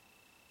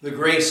The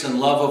grace and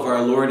love of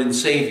our Lord and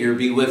Savior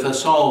be with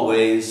us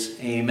always.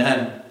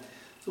 Amen.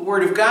 The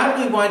Word of God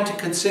we want to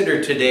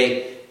consider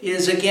today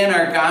is again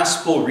our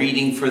gospel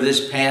reading for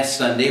this past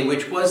Sunday,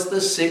 which was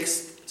the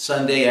 6th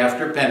Sunday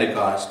after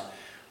Pentecost.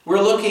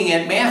 We're looking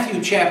at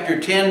Matthew chapter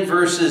 10,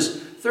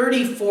 verses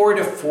 34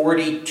 to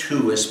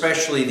 42,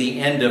 especially the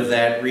end of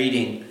that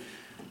reading,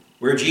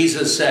 where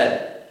Jesus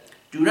said,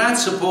 "Do not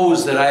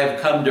suppose that I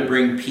have come to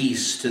bring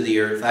peace to the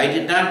earth. I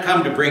did not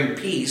come to bring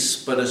peace,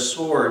 but a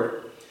sword.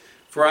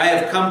 For I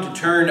have come to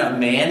turn a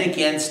man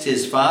against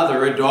his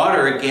father, a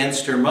daughter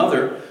against her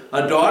mother,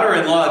 a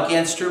daughter-in-law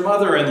against her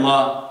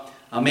mother-in-law.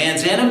 A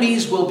man's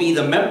enemies will be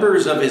the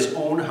members of his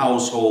own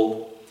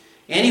household.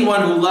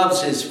 Anyone who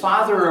loves his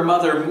father or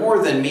mother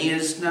more than me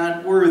is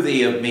not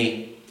worthy of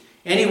me.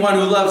 Anyone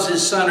who loves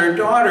his son or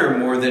daughter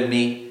more than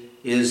me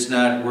is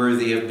not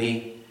worthy of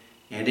me.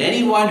 And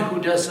anyone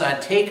who does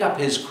not take up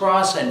his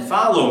cross and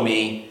follow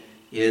me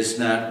is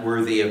not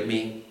worthy of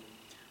me.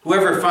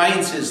 Whoever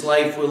finds his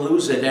life will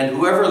lose it, and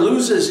whoever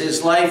loses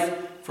his life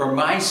for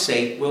my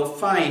sake will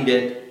find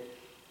it.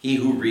 He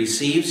who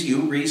receives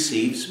you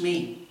receives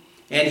me,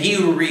 and he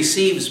who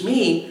receives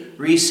me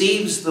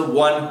receives the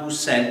one who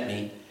sent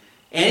me.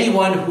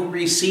 Anyone who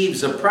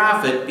receives a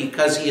prophet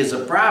because he is a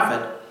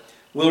prophet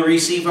will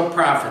receive a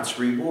prophet's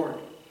reward.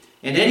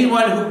 And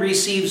anyone who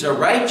receives a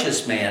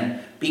righteous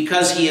man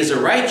because he is a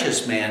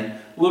righteous man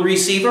will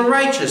receive a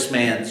righteous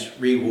man's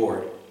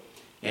reward.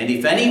 And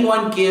if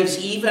anyone gives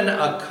even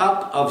a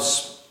cup of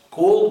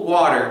cold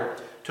water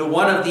to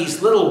one of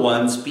these little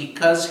ones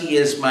because he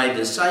is my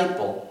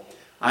disciple,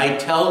 I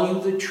tell you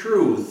the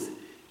truth,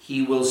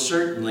 he will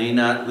certainly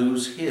not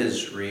lose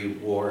his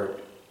reward."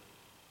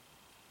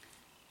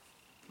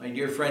 My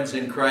dear friends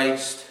in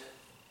Christ,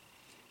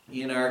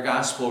 in our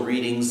gospel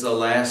readings the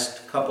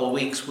last couple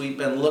weeks, we've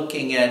been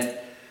looking at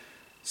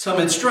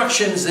some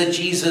instructions that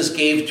Jesus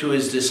gave to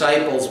his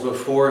disciples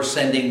before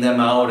sending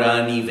them out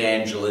on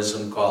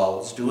evangelism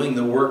calls, doing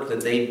the work that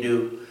they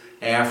do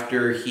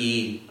after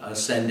he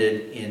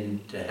ascended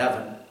into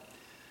heaven.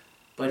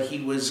 But he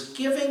was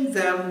giving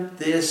them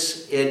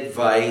this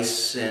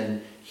advice,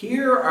 and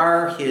here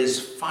are his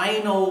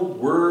final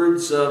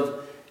words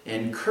of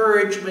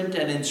encouragement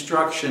and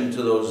instruction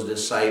to those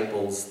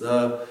disciples.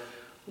 The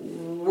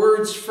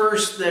words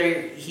first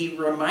there, he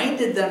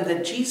reminded them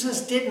that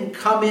Jesus didn't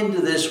come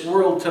into this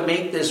world to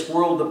make this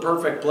world the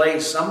perfect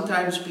place.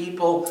 Sometimes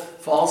people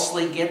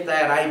falsely get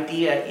that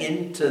idea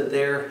into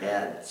their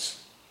heads.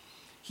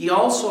 He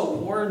also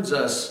warns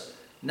us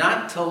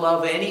not to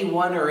love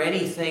anyone or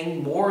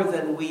anything more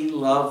than we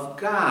love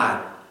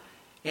God.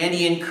 And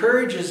he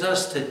encourages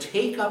us to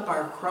take up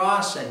our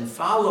cross and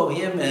follow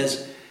him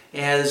as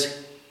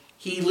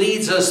he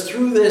leads us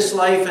through this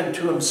life and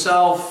to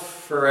himself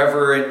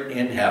forever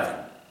in heaven.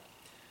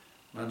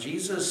 Well,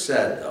 Jesus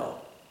said, though,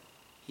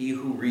 "He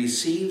who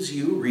receives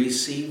you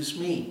receives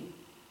me,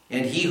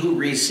 and he who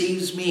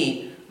receives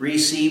me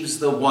receives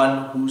the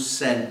one who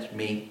sent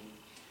me."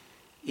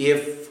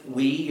 If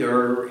we,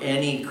 or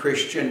any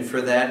Christian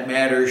for that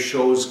matter,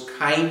 shows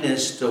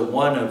kindness to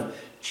one of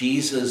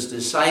Jesus'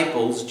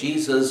 disciples,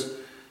 Jesus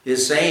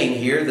is saying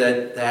here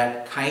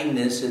that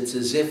kindness, it's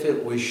as if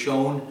it was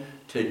shown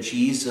to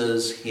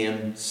Jesus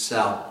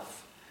himself.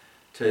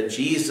 To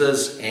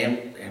Jesus and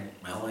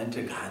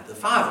to God the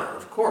Father,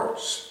 of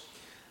course.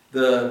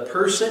 The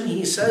person,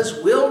 he says,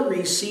 will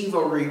receive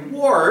a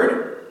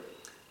reward,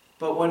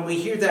 but when we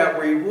hear that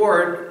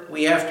reward,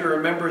 we have to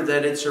remember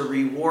that it's a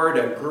reward,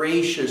 a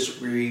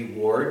gracious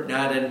reward,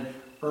 not an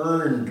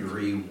earned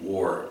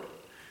reward.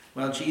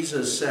 Well,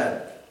 Jesus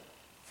said,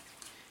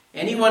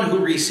 "Anyone who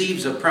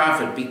receives a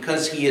prophet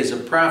because he is a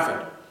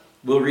prophet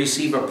will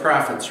receive a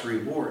prophet's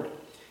reward.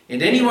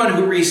 And anyone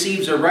who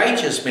receives a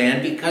righteous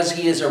man because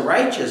he is a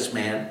righteous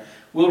man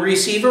will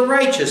receive a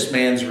righteous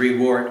man's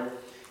reward.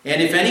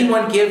 And if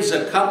anyone gives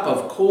a cup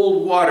of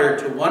cold water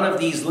to one of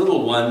these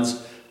little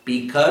ones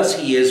because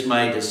he is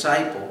my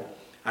disciple,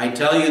 I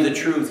tell you the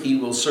truth, he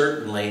will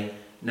certainly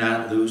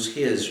not lose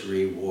his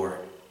reward."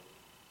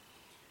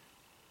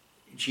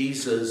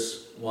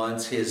 Jesus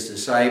wants his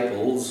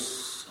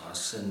disciples,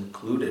 us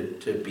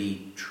included, to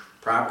be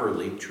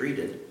properly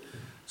treated.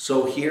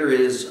 So here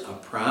is a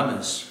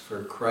promise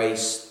for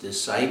Christ's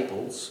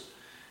disciples.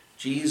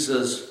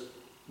 Jesus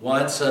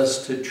wants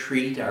us to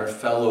treat our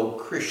fellow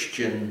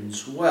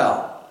Christians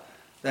well.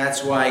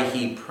 That's why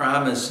he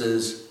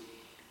promises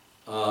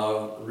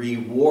a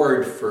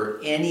reward for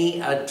any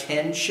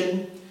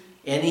attention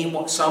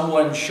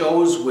someone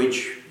shows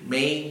which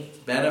may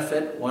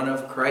benefit one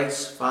of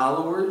Christ's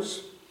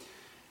followers.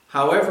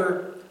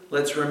 However,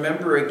 let's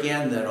remember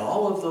again that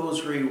all of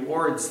those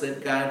rewards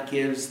that God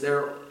gives,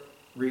 they're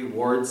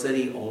rewards that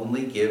he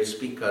only gives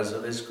because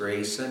of his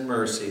grace and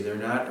mercy. They're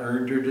not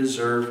earned or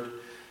deserved.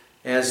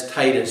 As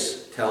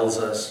Titus tells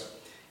us,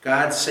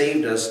 God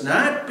saved us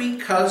not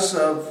because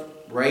of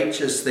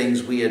righteous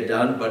things we had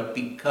done, but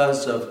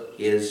because of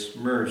his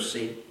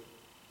mercy.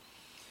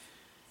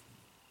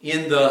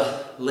 In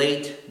the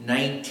late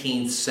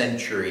 19th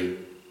century,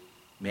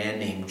 a man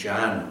named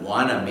John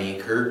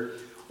Wanamaker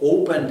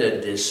opened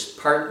a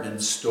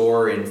department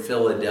store in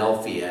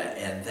Philadelphia,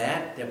 and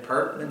that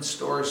department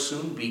store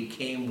soon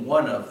became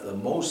one of the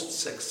most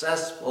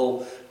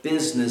successful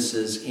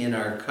businesses in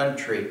our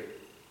country.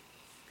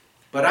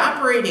 But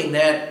operating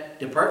that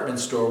department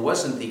store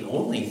wasn't the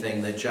only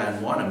thing that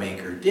John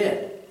Wanamaker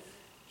did.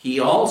 He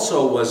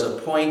also was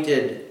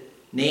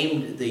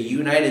named the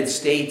United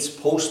States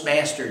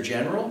Postmaster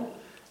General,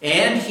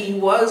 and he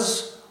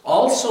was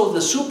also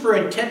the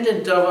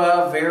superintendent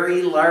of a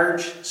very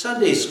large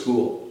Sunday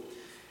school.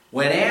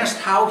 When asked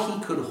how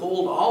he could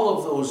hold all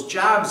of those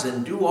jobs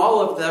and do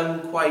all of them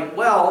quite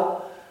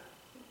well,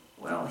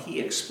 he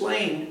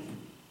explained,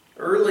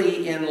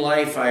 "Early in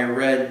life I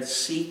read,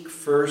 'Seek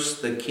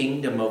first the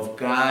kingdom of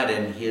God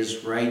and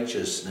his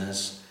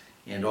righteousness,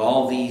 and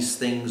all these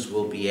things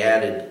will be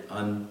added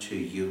unto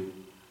you.'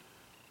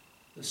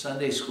 The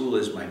Sunday school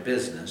is my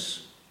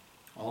business.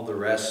 All the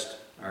rest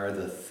are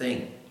the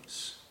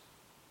things."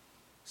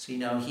 See,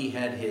 now he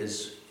had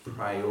his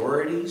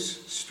priorities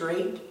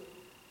straight.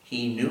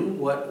 He knew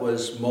what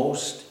was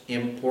most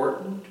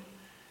important.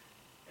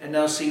 And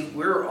now see,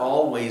 we're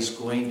always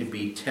going to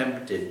be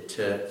tempted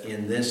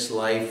in this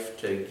life,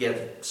 to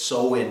get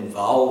so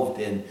involved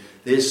in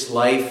this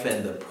life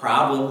and the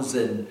problems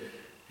and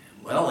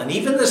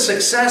even the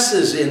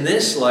successes in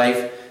this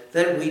life,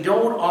 that we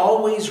don't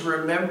always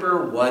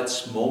remember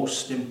what's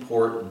most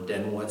important.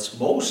 And what's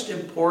most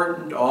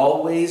important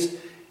always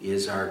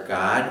is our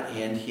God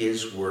and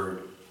his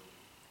word.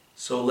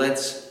 So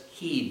let's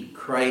heed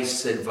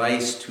Christ's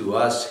advice to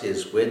us,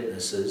 his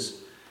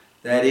witnesses.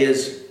 That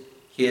is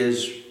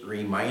his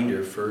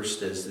reminder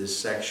first, as this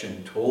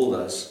section told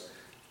us,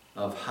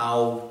 of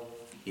how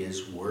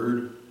his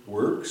word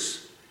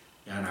works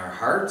in our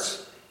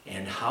hearts,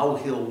 and how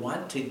we'll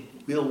want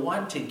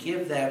to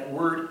give that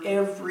word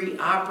every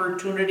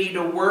opportunity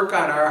to work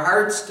on our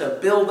hearts, to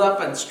build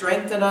up and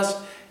strengthen us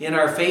in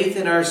our faith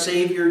in our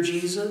Savior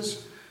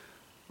Jesus.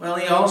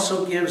 He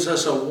also gives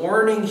us a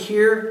warning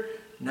here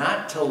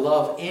not to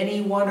love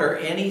anyone or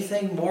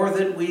anything more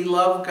than we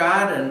love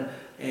God,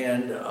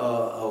 and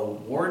a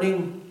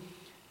warning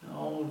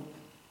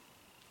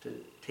to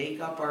take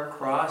up our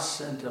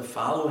cross and to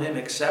follow him,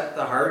 accept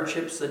the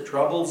hardships, the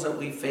troubles that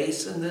we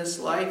face in this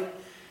life.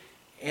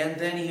 And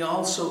then he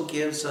also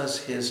gives us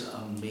his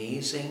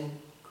amazing,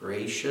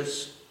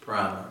 gracious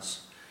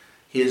promise.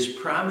 His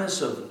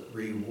promise of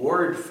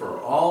reward for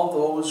all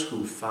those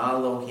who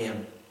follow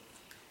him.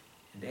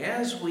 And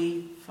as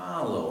we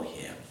follow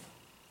him,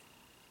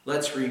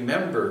 let's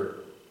remember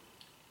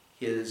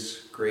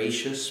his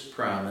gracious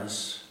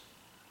promise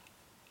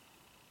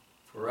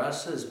for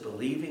us as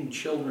believing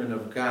children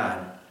of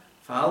God.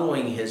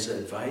 Following his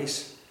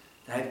advice,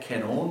 that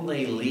can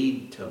only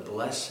lead to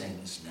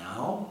blessings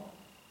now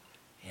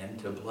and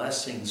to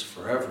blessings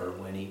forever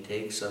when he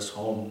takes us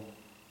home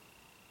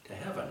to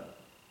heaven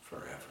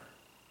forever.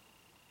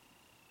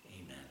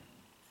 Amen.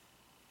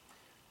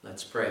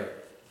 Let's pray.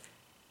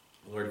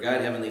 Lord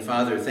God, Heavenly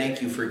Father,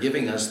 thank you for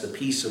giving us the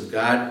peace of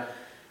God,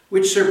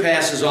 which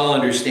surpasses all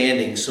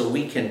understanding, so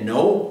we can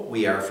know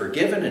we are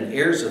forgiven and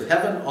heirs of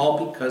heaven,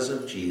 all because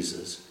of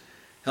Jesus.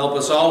 Help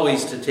us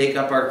always to take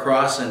up our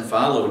cross and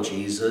follow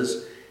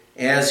Jesus,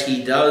 as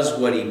he does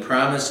what he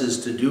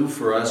promises to do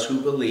for us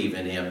who believe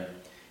in him.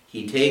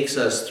 He takes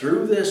us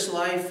through this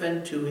life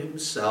and to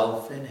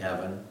himself in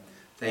heaven.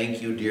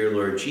 Thank you, dear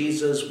Lord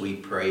Jesus. We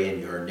pray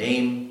in your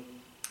name.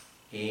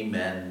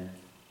 Amen.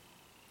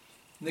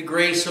 The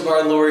grace of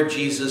our Lord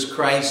Jesus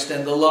Christ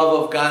and the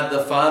love of God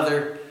the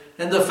Father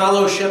and the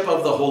fellowship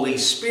of the Holy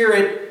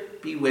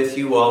Spirit be with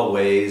you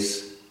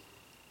always.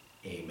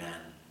 Amen.